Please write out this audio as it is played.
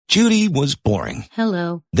Judy was boring.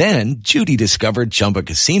 Hello. Then Judy discovered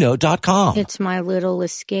ChumbaCasino.com. It's my little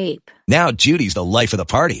escape. Now Judy's the life of the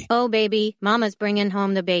party. Oh, baby, mama's bringing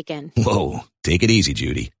home the bacon. Whoa, take it easy,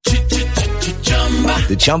 Judy.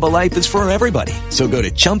 The Chumba life is for everybody. So go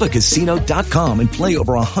to ChumbaCasino.com and play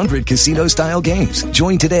over 100 casino-style games.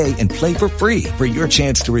 Join today and play for free for your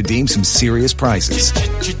chance to redeem some serious prizes.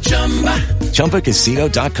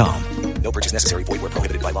 ChumbaCasino.com. No purchase necessary. Void where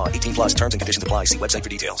prohibited by law. 18 plus terms and conditions apply. See website for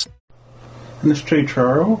details. In this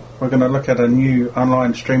tutorial, we're going to look at a new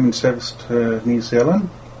online streaming service to New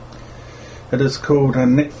Zealand. It is called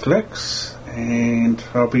Netflix, and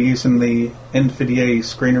I'll be using the NVDA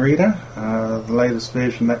screen reader. The latest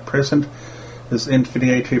version at present is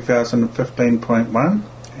NVDA 2015.1,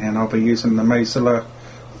 and I'll be using the Mozilla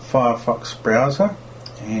Firefox browser.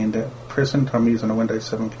 And at present I'm using a Windows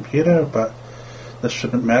 7 computer, but this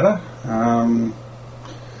shouldn't matter. I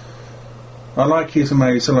like using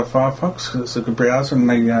Mozilla Firefox because it's a good browser, and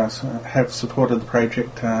they have supported the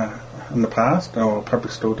project in the past, or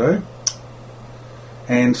probably still do.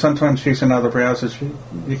 And sometimes using other browsers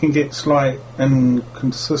you can get slight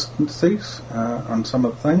inconsistencies on some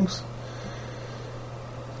of the things.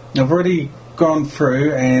 I've already gone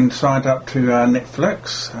through and signed up to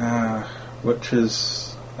Netflix, which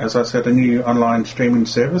is, as I said, a new online streaming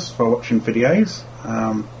service for watching videos.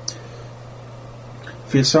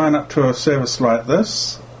 If you sign up to a service like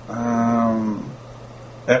this,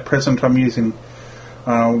 at present I'm using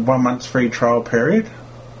 1 month's free trial period,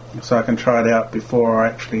 so I can try it out before I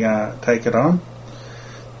actually take it on.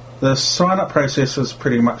 The sign-up process was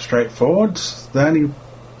pretty much straightforward. The only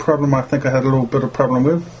problem I think I had a little bit of problem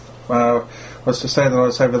with was to say that I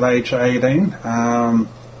was over the age of 18,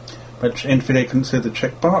 which NVDA couldn't see the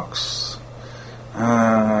checkbox.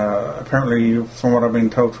 Apparently, from what I've been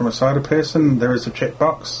told from a sighted person, there is a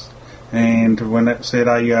checkbox, and when it said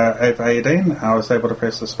are you over 18, I was able to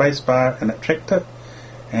press the space bar and it checked it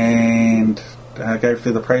and go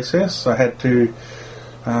through the process. I had to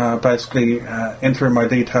basically enter in my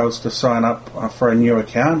details to sign up for a new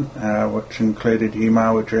account, which included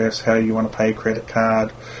email address, how you want to pay, credit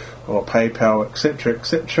card or PayPal,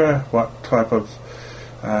 etc., what type of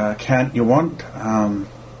account you want,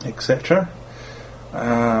 etc.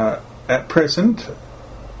 At present,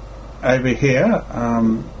 over here,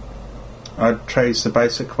 I'd choose the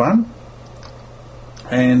basic one,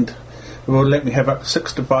 and it will let me have up to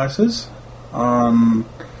 6 devices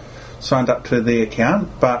signed up to the account,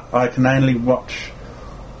 but I can only watch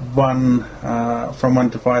one from one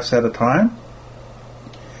device at a time.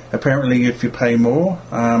 Apparently, if you pay more,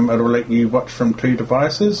 it will let you watch from 2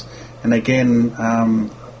 devices, and again,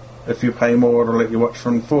 if you pay more, it'll let you watch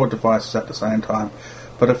from 4 devices at the same time.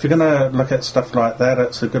 But if you're going to look at stuff like that,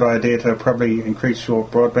 it's a good idea to probably increase your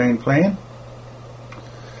broadband plan.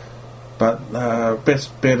 But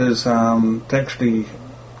best bet is to actually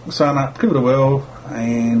sign up, give it a whirl,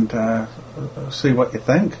 and see what you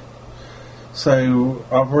think. So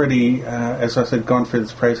I've already, as I said, gone through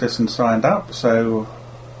this process and signed up, so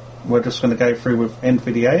we're just going to go through with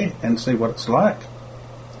NVDA and see what it's like.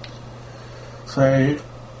 So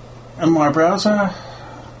in my browser,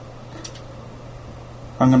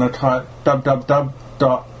 I'm going to type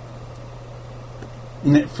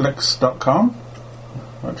www.netflix.com,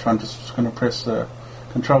 which I'm just going to press the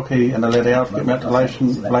Control key and the letter L to get me out to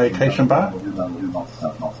location bar,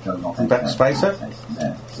 and backspace it.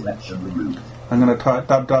 I'm going to type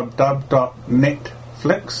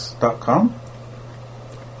www.netflix.com.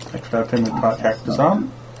 Actually, I'll turn the type characters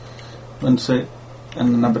on. Insert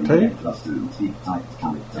in the number 2,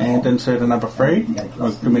 and insert a number 3.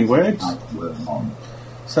 Give me words.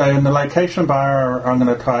 So in the location bar, I'm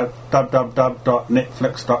going to type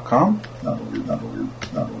www.netflix.com.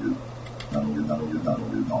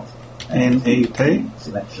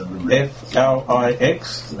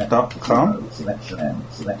 netflix.com.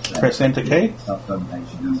 Press enter key.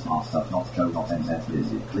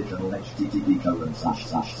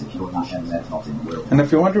 And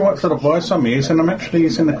if you're wondering what sort of voice I'm using, I'm actually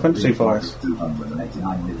using the Quincy voice.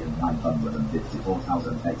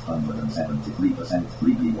 289,953,873%,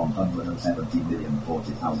 3B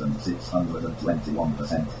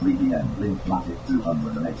 170,040,621%, 3BN, Link Matic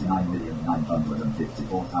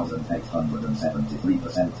 289,954,873%,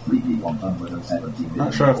 3B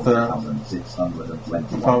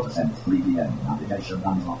 170,040,621%, 3BN, navigation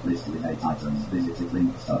and not list with 8 items, visited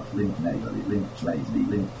link stuff, link neighborly, link trade,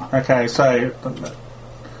 link. Okay, so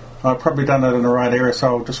I've probably done it in the right area, so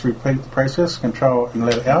I'll just repeat the process, Control and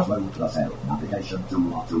let it out. I'm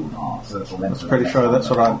pretty sure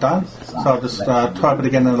that's what I've done. So I'll just type it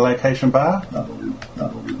again in the location bar.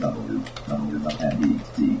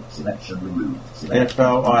 Selection removed.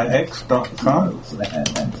 flix.com. Select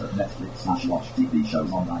enter. Netflix / watch TV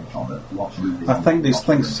shows online comment. Watch movies. I think these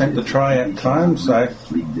things are sent to try at times, so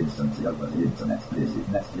Streamed instantly over the internet.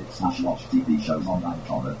 Visit Netflix / watch TV shows online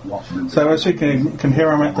comment. Watch movies. so as you can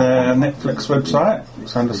hear, I'm at the Netflix website,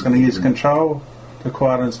 so I'm just going to use Control to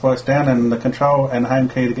quieten its voice down, and the Control and Home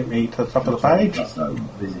key to get me to the top of the page,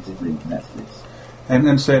 Visited link Netflix. and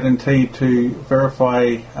insert in T to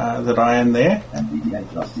verify that I am there. NVDA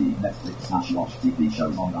 + D Netflix / watch TV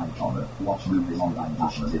shows online comment. Watch movies online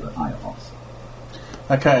Mozilla Firefox.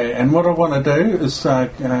 Okay, and what I want to do is go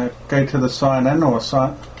to the sign in or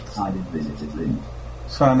sign in visited link.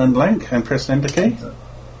 Sign in link and press Enter key.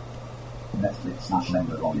 Netflix /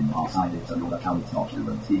 member login are signed into your account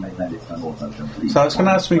document. Email edit and auto-complete. So it's going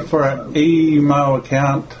to ask me for an email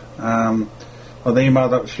account, or the email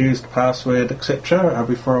that was used, password, etc.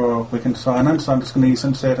 Before we can sign in. So I'm just going to use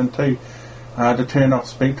insert into to turn off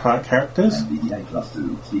speak type characters. NVDA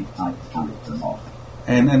 +2 speak type characters off.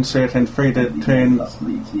 And insert in 3 to turn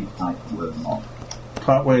 +3 speak type words off.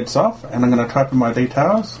 type words off. And I'm going to type in my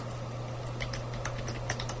details.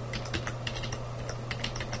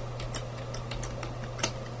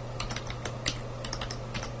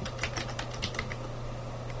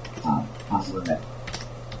 Password net.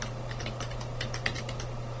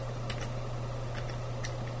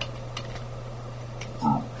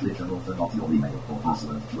 Click or forgot your email or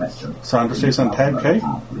password question. So I'm just using tab key.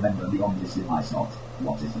 Remember beyond this device not.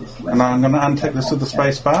 What is this question? And I'm going to untick this with the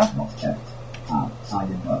space bar. Not checked. Sign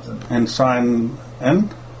in button. And sign in.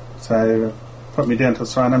 So put me down to the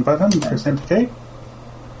sign in button and press Enter key.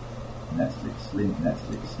 Netflix, link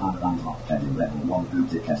Netflix, standardized lock heading level 1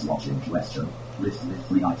 boutique S watching question. List with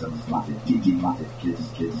 3 items, Latif, GG, Latif,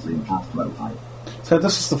 kids, link at profile. So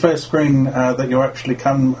this is the first screen that you'll actually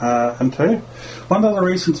come into. One of the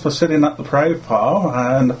reasons for setting up the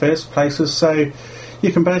profile in the first place is so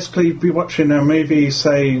you can basically be watching a movie,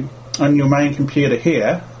 say, on your main computer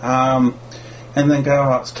here, and then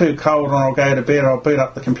go, oh, it's too cold and I'll go to bed, I'll boot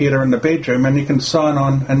up the computer in the bedroom, and you can sign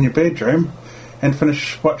on in your bedroom and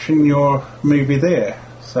finish watching your movie there.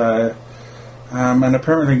 So, and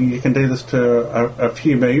apparently you can do this to a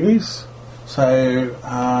few movies. So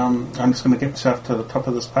I'm just going to get myself to the top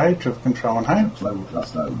of this page with Control and Home.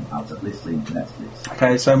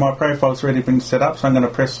 Okay, so my profile's already been set up, so I'm going to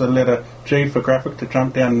press the letter G for graphic to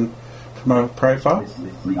jump down to my profile.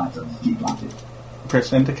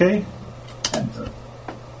 Press Enter key. Enter.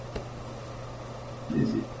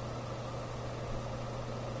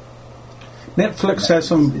 Netflix has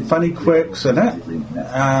some funny quirks in it,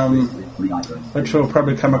 which we'll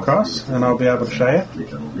probably come across, and I'll be able to show you.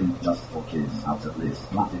 Clickable link just for kids out of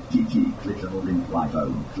list. Latif GG. Clickable link right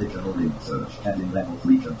home. Clickable link search. Heading level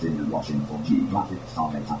 3 continue watching for G. Latif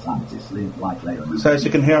Stargate Atlantis. Link like layer. So as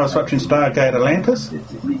you can hear, I was watching Stargate Atlantis.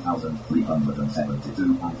 53,372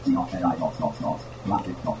 and DRKI ...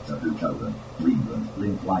 Latif Doctor Who colon. Greenland.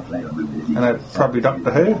 Link like layer. And that's probably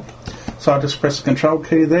Doctor Who. So I'll just press the Control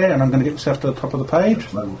key there, and I'm going to get myself to the top of the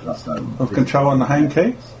page with Control and the Home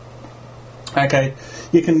key. Okay,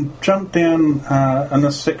 you can jump down in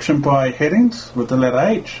this section by headings with the letter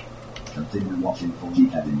H. Continue watching for G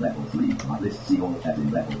heading level 3. My list see all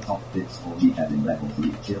heading level top bits for G heading level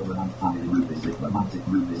 3. Children and family movies link, romantic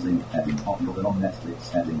movies link heading popular on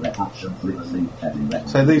Netflix heading red action thrillers link heading level.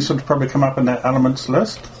 So these should probably come up in that elements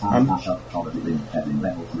list mashup comedy link heading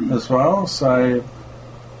level 3 as well. So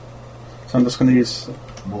I'm just going to use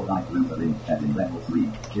more like Luther link heading level 3.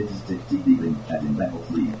 Kids TV link heading level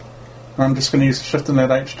 3. I'm just going to use Shift and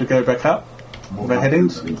let H to go back up the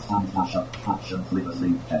headings.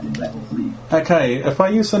 Okay, if I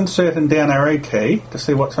use insert and down arrow key to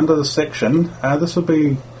see what's under the section, this will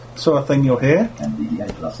be the sort of thing you'll hear. NVDA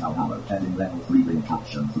 + Alhalo heading level 3 link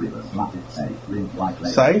action thrillers Latif safe link like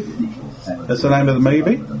Safe. That's the name of the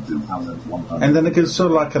movie. And then it gives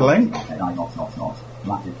sort of like a link.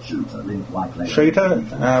 Shooter,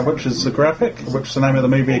 which is the graphic, which is the name of the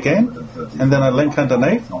movie again, and then a link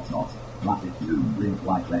underneath.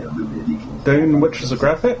 Dune, which is a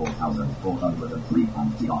graphic.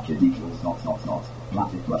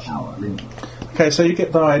 Okay, so you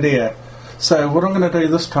get the idea. So what I'm going to do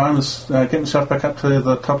this time is get myself back up to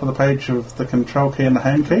the top of the page with the Control key and the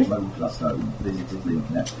Home key.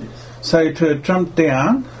 So to jump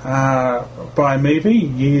down by movie,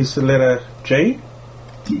 use the letter G.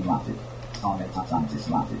 G Latif, Stargate Atlantis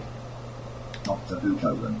Latif, Doctor Who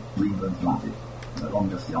colon, Greenland Latif, The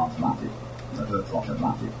Longest Yard Latif, The Earth Rocket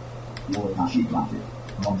Latif, War Kashyyyk Latif,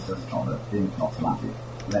 Monsters Troller, Ink Not Latif,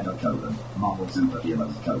 Lego colon. Marvel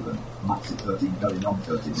Superheroes colon. Max 13 going on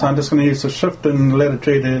 13. So I'm just going to use the shift and letter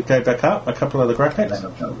G to go back up a couple of the graphics.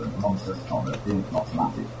 Lego colon. Monsters colon. Ink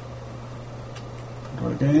Matic. Do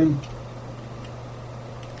it again.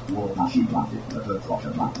 War Nashi Blackett, the Earth Rocker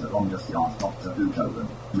Black, the longest yard Doctor Who colon.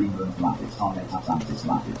 Greenland Blackett, Stargate Atlantis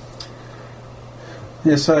Blackett.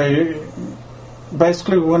 Yeah, so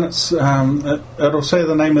basically when it's, it'll say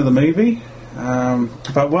the name of the movie,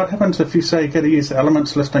 but what happens if you say you got to use the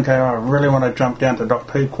elements list and go, I really want to jump down to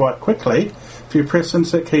Doctor Who quite quickly? If you press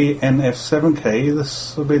insert key and F7 key,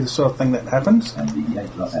 this will be the sort of thing that happens. NVDA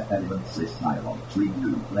plus F elements list dialog. Tree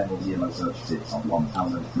Blue, level 0 search 6 of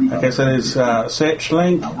 1,300. Okay, so there's search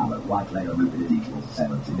link. White layer rooted equals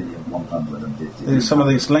 70,150,000. There's some of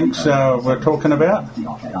these links we're talking about.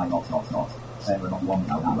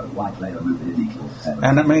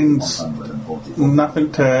 And it means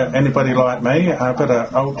nothing to anybody like me,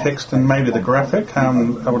 but alt text and maybe the graphic. I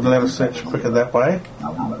would let us search quicker that way.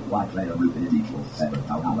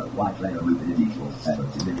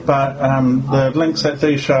 But the links that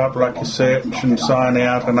do show up, like your search and sign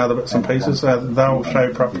out and other bits and pieces, they'll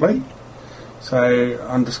show properly. So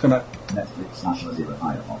I'm just going to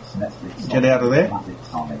get out of there.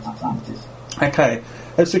 Okay,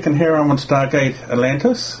 as you can hear, I'm on Stargate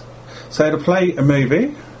Atlantis. So to play a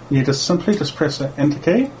movie, you just simply press the Enter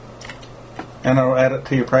key, and it'll add it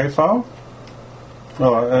to your profile.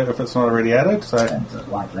 Well, if it's not already added, so. And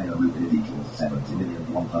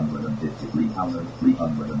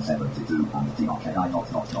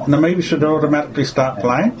the movie should automatically start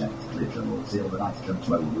playing. So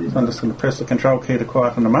I'm just going to press the Control key to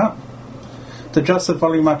quieten them up. To adjust the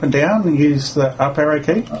volume up and down, use the up arrow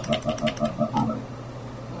key.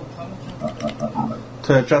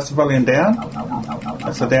 To adjust the volume down,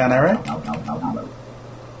 that's the down arrow.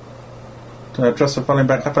 To adjust the volume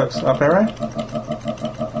back up, it's up arrow.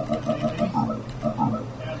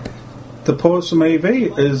 To pause the movie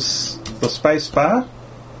is the space bar.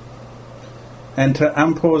 And to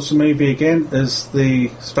unpause the movie again is the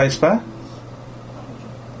space bar.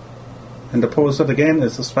 And to pause it again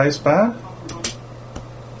is the space bar.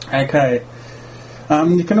 Okay.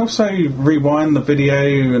 You can also rewind the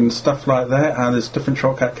video and stuff like that. There's different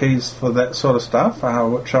shortcut keys for that sort of stuff,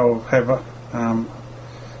 which I'll have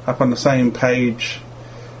up on the same page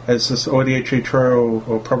as this audio tutorial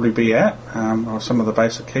will probably be at, or some of the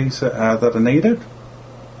basic keys that are needed.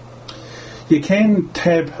 You can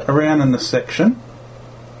tab around in this section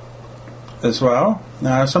as well.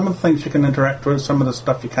 Now, some of the things you can interact with, some of the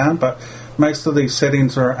stuff you can't, but most of these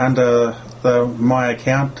settings are under the My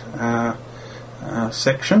Account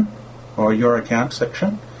section, or Your Account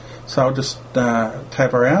section. So I'll just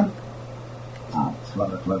tab around. So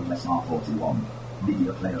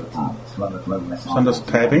I'm just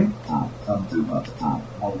tabbing.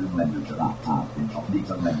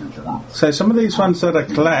 So some of these ones that are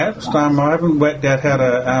collapsed, I haven't worked out how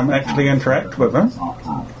to actually interact with them.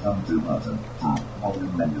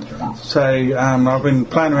 So I've been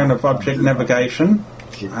playing around with object navigation,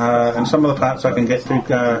 and some of the parts I can get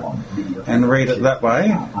to and read it that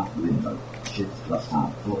way. Shift plus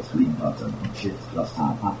tab, full screen button. Shift plus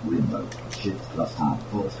tab, half window. Shift plus tab,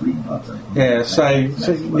 full screen button. Yeah, so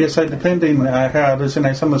depending how it is, some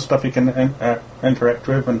of the stuff you can interact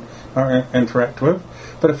with and interact with.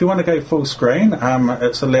 But if you want to go full screen,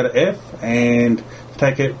 it's a letter F, and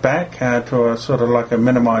take it back to a sort of like a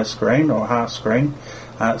minimised screen or half screen.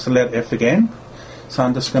 It's a letter F again. So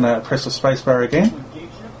I'm just going to press the space bar again.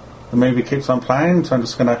 The movie keeps on playing, so I'm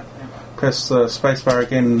just going to press the space bar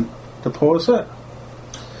again to pause it.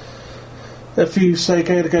 If you say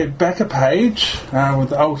go back a page with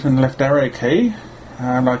the Alt and left arrow key,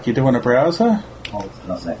 like you do in a browser,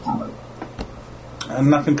 and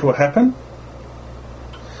nothing will happen.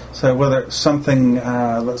 So whether it's something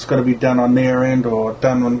that's got to be done on their end or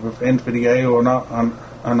done with NVDA or not, I'm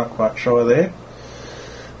not quite sure there.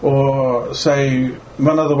 Or say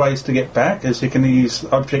one of the ways to get back is you can use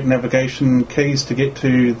object navigation keys to get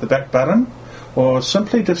to the back button, or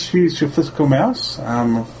simply just use your physical mouse.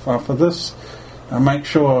 For this, make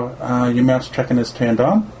sure your mouse tracking is turned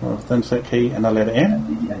on with the insert key and the letter N.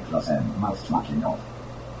 NVDA plus M, mouse tracking off.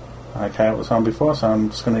 Okay, it was on before, so I'm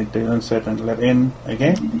just going to do insert and letter N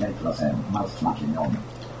again. NVDA plus M, mouse tracking on.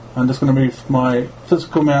 I'm just going to move my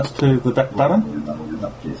physical mouse to the back button.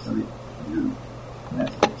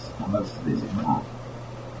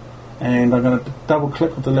 And I'm going to double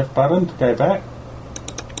click with the left button to go back.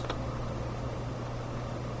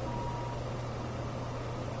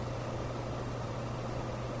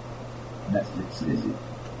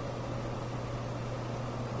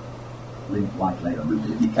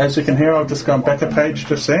 As you can hear, I've just gone back a page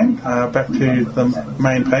just then, back to the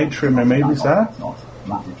main page where my movies are.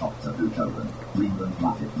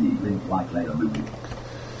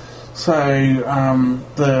 So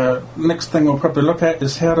the next thing we'll probably look at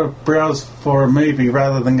is how to browse for a movie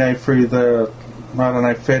rather than go through the,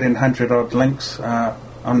 1,300 odd links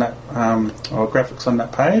on that, or graphics on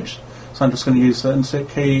that page. So I'm just going to use the insert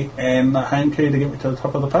key and the home key to get me to the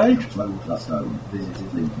top of the page.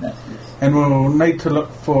 And we'll need to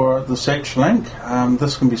look for the search link.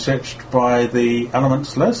 This can be searched by the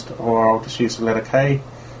elements list, or I'll just use the letter K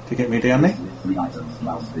to get me down there.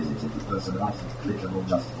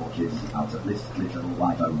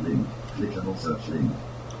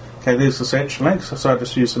 Okay, there's the search link, so I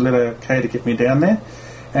just use the letter K to get me down there.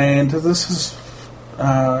 And this is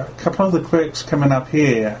a couple of the quirks coming up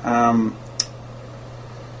here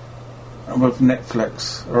with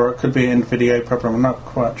Netflix, or it could be an NVDA problem, I'm not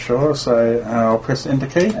quite sure, so I'll press Enter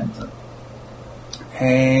key. Enter.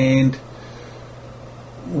 And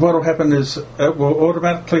what will happen is it will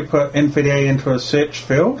automatically put NVDA into a search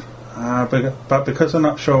field, but because I'm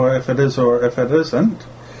not sure if it is or if it isn't,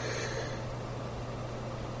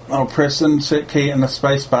 I'll press Insert key in the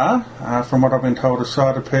space bar. From what I've been told, a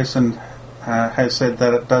sighted person has said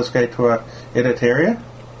that it does go to a edit area.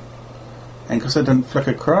 And because it didn't flick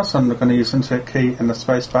across, I'm going to use Insert key in the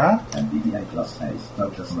space bar NVDA plus space,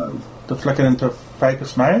 focus mode. to flick it into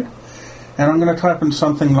focus mode. And I'm going to type in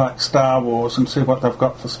something like Star Wars and see what they've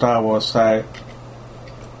got for Star Wars. So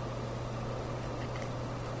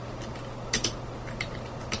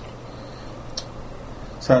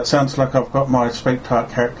it sounds like I've got my speak type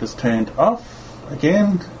characters turned off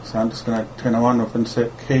again. So I'm just going to turn them on with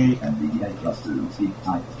Insert key NVDA plus 2, speak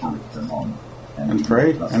type characters on. and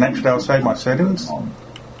 3. And actually I'll save my settings.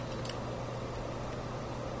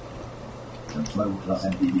 Control plus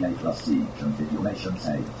NVDA plus C, configuration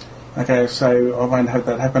save. Okay, so I won't have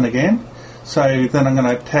that happen again. So then I'm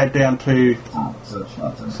going to tab down to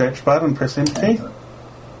search button, press Enter key. Enter.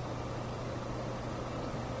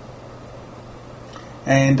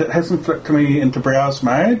 And it hasn't flipped me into browse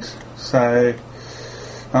mode, so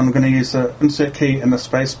I'm going to use the Insert key in the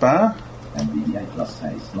space bar. NVDA plus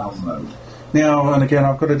space, browse mode. Now and again,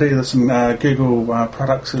 I've got to do this in Google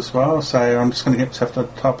products as well, so I'm just going to get myself to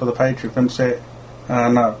the top of the page with the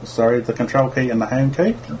Control key and the Home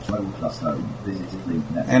key. Control plus home, visited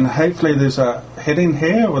link net. And hopefully there's a heading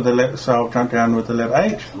here with the letter, so I'll jump down with the letter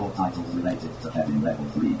H. Explore titles related to heading level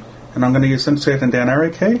 3. And I'm going to use Insert and down arrow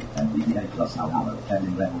key. NVDA plus arrow,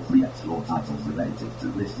 heading level 3, explore titles related to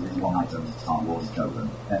list with 1 items, Star Wars colon,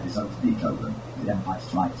 episode B colon, The Empire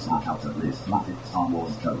Strikes Back out of list, graphic Star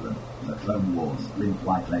Wars colon, The Clone Wars, link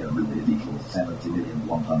white layer movie equals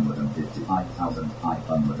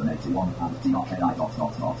 70,155,581 and DRKI ...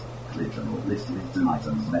 Clickable list with 2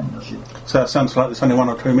 items, membership. So it sounds like there's only 1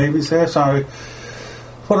 or 2 movies there, so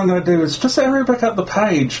what I'm going to do is just arrow back up the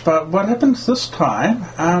page, but what happens this time,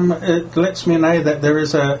 it lets me know that there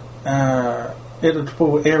is a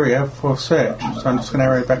editable area for search. So I'm just going to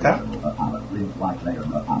arrow back up. Link white layer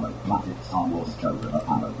graphic Star Wars colon,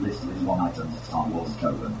 list with 1 item, Star Wars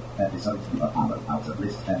colon, episode 3 out of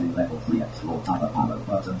list, heading level 3, explore tab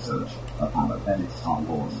button search, edit Star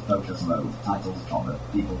Wars, focus mode, titles,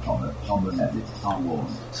 people, genres, edit Star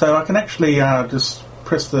Wars. So I can actually just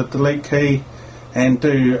press the delete key and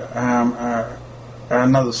do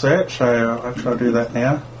another search, so I'll do that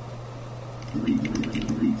now. Delete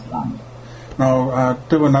blank. And I'll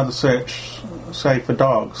do another search, say for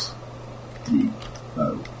dogs.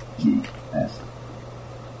 G-O-G-S.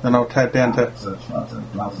 Then I'll tab down to search button,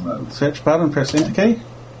 browse mode. Search button, press Enter key.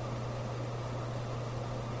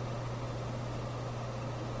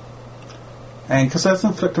 And because that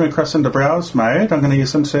hasn't flipped me across into browse mode, I'm going to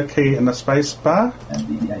use Insert key in the space bar.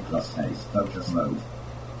 NVDA plus space, focus mode.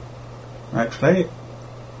 Actually,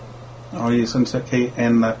 I'll use Insert key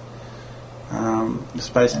in the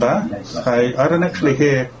space bar. So I don't actually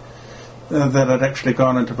hear that it actually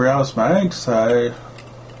gone into browse mode, so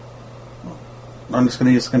I'm just going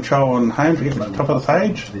to use Control and Home to get to the top of the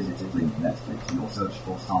page. Visited link Netflix. Your search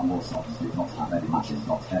for Star Wars songs did not have any matches,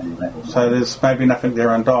 not heavy level. So there's maybe nothing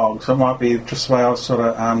there on dogs. It might be just the way I've sort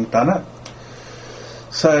of done it.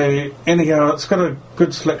 So anyhow, it's got a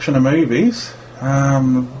good selection of movies.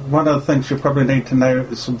 One of the things you probably need to know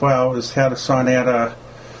as well is how to sign out a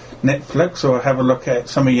Netflix or have a look at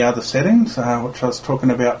some of the other settings, which I was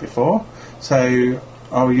talking about before. So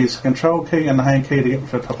I'll use the Control key and the Home key to get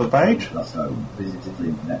to the top of the page.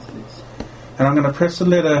 And I'm going to press the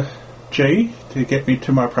letter G to get me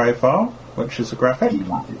to my profile, which is a graphic.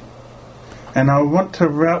 And I want to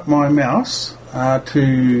route my mouse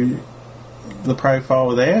to the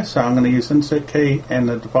profile there, so I'm going to use insert key and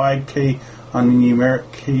the divide key on the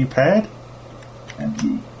numeric keypad.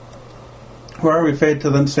 Where I referred to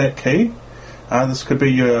the insert key, this could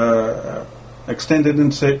be your extended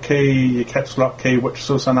insert key, your caps lock key, which is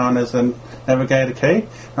also known as the navigator key.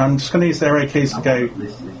 I'm just going to use the arrow keys to go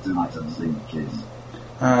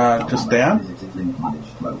just down.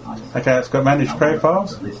 Okay, it's got managed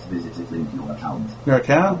profiles, your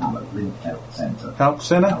account, help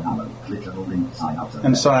center,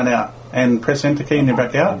 and sign out. And press enter key and you're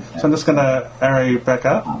back out. So I'm just going to arrow back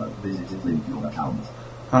up. I'm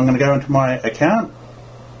going to go into my account.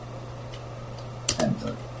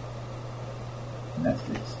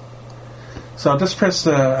 So I'll just press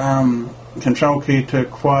the control key to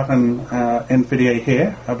quieten NVDA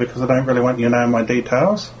here because I don't really want you to know my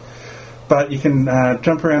details. But you can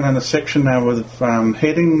jump around in a section now with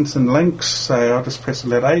headings and links. So I'll just press the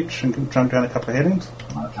letter H and jump down a couple of headings.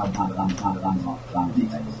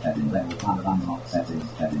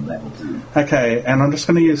 Okay, and I'm just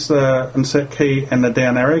going to use the insert key and the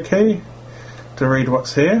down arrow key to read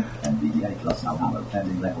what's here. NVDA plus now hammer,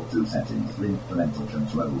 heading level 2 settings, link parental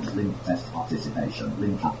controls, link test participation,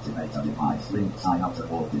 link activator device, link sign out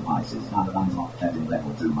of all devices, hammer unlock, heading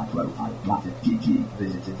level 2 my profile, bracket GG,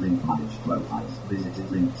 visited link managed profiles, visited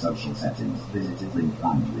link social settings, visited link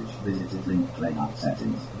language, visited link playback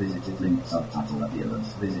settings, visited link subtitle appearance,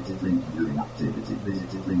 visited link viewing activity,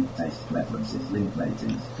 visited link taste preferences, link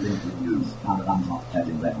ratings, link reviews, hammer unlock,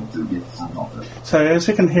 heading level 2 gifts and offers. So as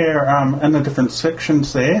you can hear in the different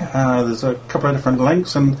sections there, there's a couple of different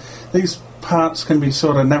links, and these parts can be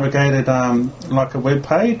sort of navigated like a web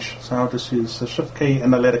page. So I'll just use the shift key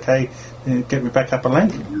and the letter K to get me back up a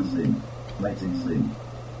link. Use link, ratings link,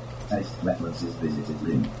 taste preferences visited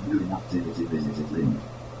link, viewing activity visited link.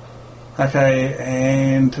 Okay,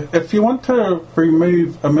 and if you want to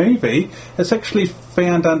remove a movie, it's actually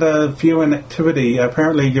found under view and activity.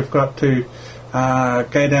 Apparently you've got to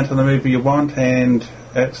go down to the movie you want, and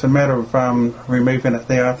it's a matter of removing it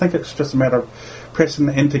there. I think it's just a matter of pressing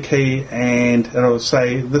the enter key and it'll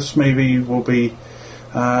say this movie will be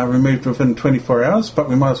removed within 24 hours, but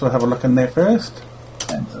we might as well have a look in there first.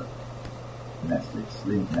 Enter. Netflix,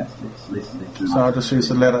 link Netflix, list so I'll just use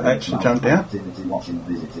the letter H to jump down. Activity watching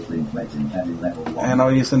visited link rating heading level 1. And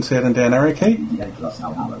I'll use insert and down arrow key. NVDA plus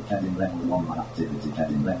now arrow heading level 1 my activity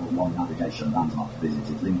heading level 1 navigation landmark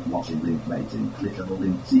visited link watching link rating clickable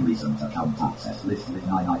link see recent account access list with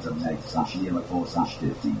 9 items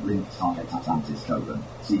 8/04/50 link target Atlantis colon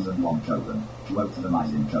season 1 colon quote the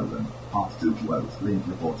rising colon part 2 quote link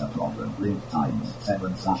reporter problem link times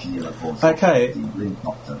 7/04/50 okay. link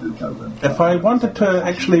doctor who colon. If I wanted to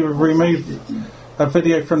actually remove a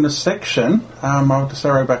video from this section, I'll just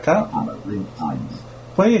arrow back up. Link times.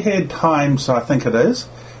 Where you hear times, I think it is,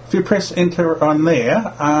 if you press enter on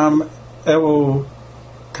there, it will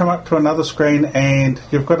come up to another screen and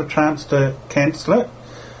you've got a chance to cancel it.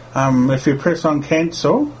 If you press on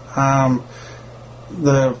cancel,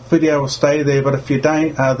 the video will stay there, but if you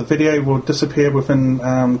don't, the video will disappear within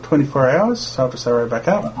 24 hours. So I'll just arrow back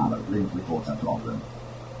up. Link reporter problem.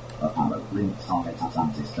 Link target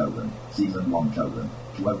Atlantis colon season 1 colon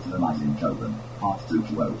quote the rising colon part 2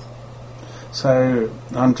 quote. So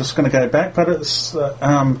I'm just going to go back, but it's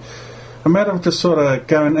a matter of just sort of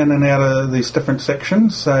going in and out of these different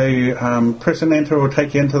sections. So pressing enter will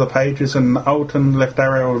take you into the pages, and alt and left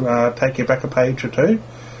arrow will take you back a page or two,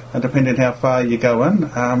 depending how far you go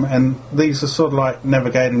in. And these are sort of like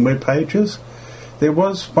navigating web pages. There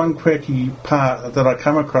was one quirky part that I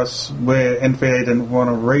come across where NVDA didn't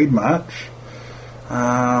want to read much,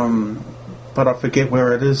 but I forget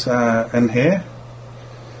where it is in here.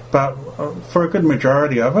 But for a good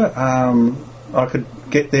majority of it, I could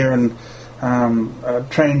get there and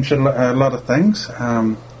change a lot of things.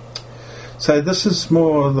 So this is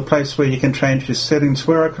more the place where you can change your settings,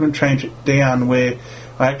 where I couldn't change it down, where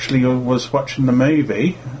I actually was watching the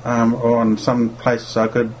movie, or in some places I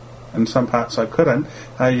could. In some parts I couldn't.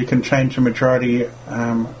 You can change the majority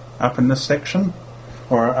up in this section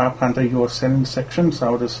or up under your settings section. So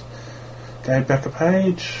I'll just go back a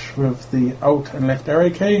page with the alt and left arrow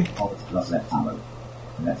key. Alt plus left arrow.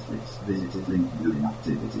 Netflix. Visited link viewing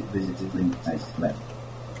activity. Visited link taste left.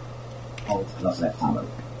 Alt plus left arrow.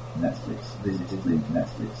 Netflix. Visited link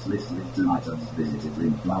Netflix. List with 2 items. Visited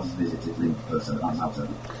link browse. Visited link personalize outer.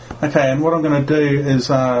 Okay, and what I'm going to do is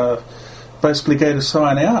basically go to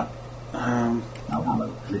sign out. Now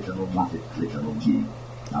arrow, clickable bracket, clickable G.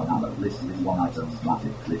 Now arrow, list with 1 items,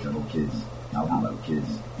 bracket, clickable kids. Now arrow,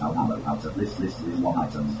 kids. Now arrow, out of list with 1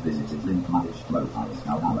 items, visited link managed profiles.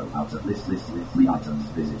 Now arrow, out of list with 3 items,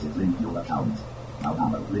 visited link your account.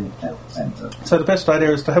 Link help center. So the best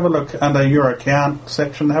idea is to have a look under your account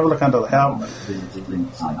section, have a look under the help. Visited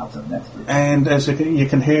link sign out of Netflix. And as you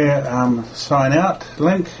can hear, sign out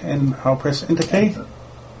link, and I'll press enter key.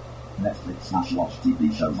 Netflix/watch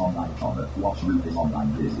TV shows online cover. Watch movies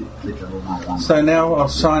online visit. Clickable my So now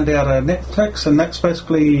I've signed out of Netflix, and that's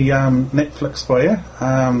basically Netflix for you.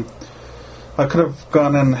 I could have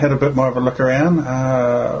gone and had a bit more of a look around,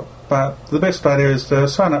 but the best idea is to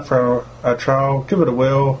sign up for a trial, give it a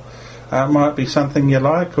whirl. It might be something you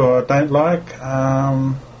like or don't like,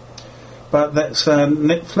 but that's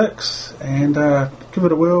Netflix, and give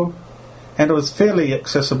it a whirl. And it was fairly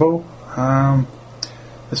accessible.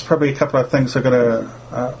 There's probably a couple of things I've got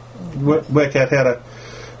to work out how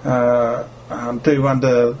to do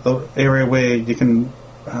under the area where you can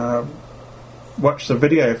watch the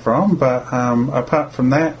video from, but apart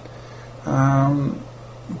from that,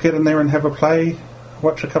 get in there and have a play,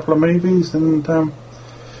 watch a couple of movies, and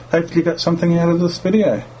hopefully you got something out of this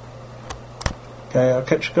video. Okay, I'll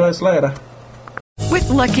catch you guys later. With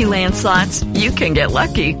Lucky Land Slots, you can get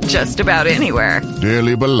lucky just about anywhere.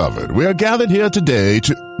 Dearly beloved, we are gathered here today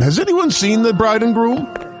to... Has anyone seen the bride and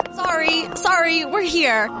groom? Sorry, we're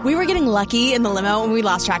here. We were getting lucky in the limo and we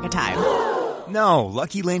lost track of time. No,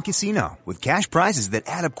 Lucky Land Casino, with cash prizes that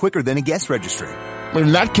add up quicker than a guest registry.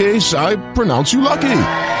 In that case, I pronounce you lucky.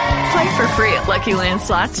 Play for free at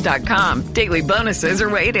LuckyLandSlots.com. Daily bonuses are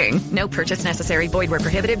waiting. No purchase necessary. Void where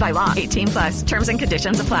prohibited by law. 18+. Terms and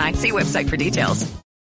conditions apply. See website for details.